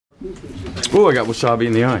Oh, I got wasabi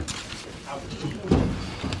in the eye.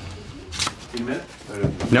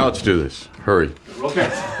 Now let's do this. Hurry. Okay.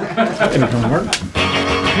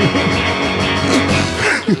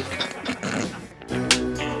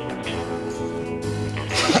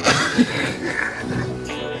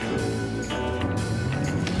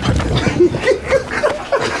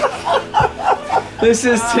 This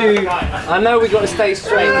is too... I know we got to stay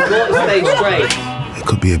straight. We've got to stay straight. It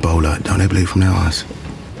could be Ebola. Don't they bleed from their eyes?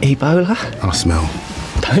 Ebola? I smell.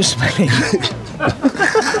 Don't smell it.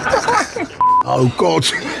 Oh, God.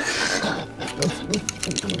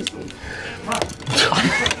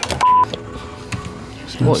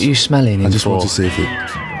 What are you smelling? I just want to see if it...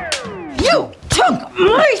 You took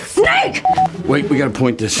my snake! Wait, we gotta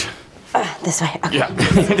point this. This way. Okay.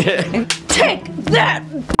 Yeah. Take that!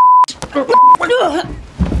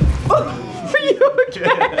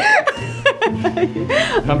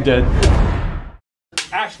 I'm dead.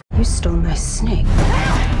 You stole my snake.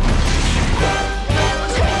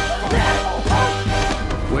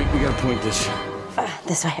 Wait, we gotta point this.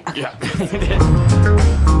 This way. Okay. Yeah.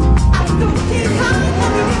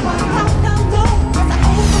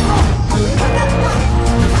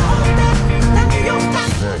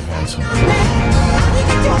 Very handsome.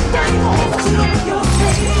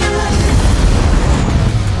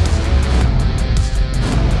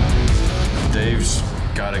 Dave's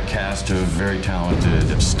got a cast of very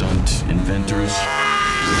talented stunt inventors.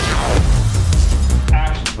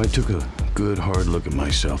 I took a good hard look at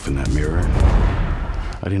myself in that mirror.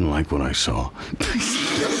 I didn't like what I saw.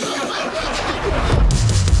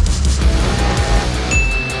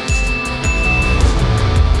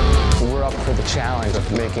 We're up for the challenge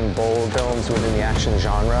of making bold films within the action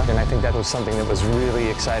genre, and I think that was something that was really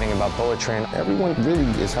exciting about Bullet Train. Everyone really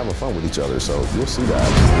is having fun with each other, so you'll see that.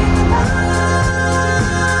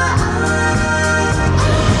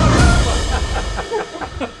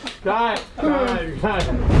 Cut.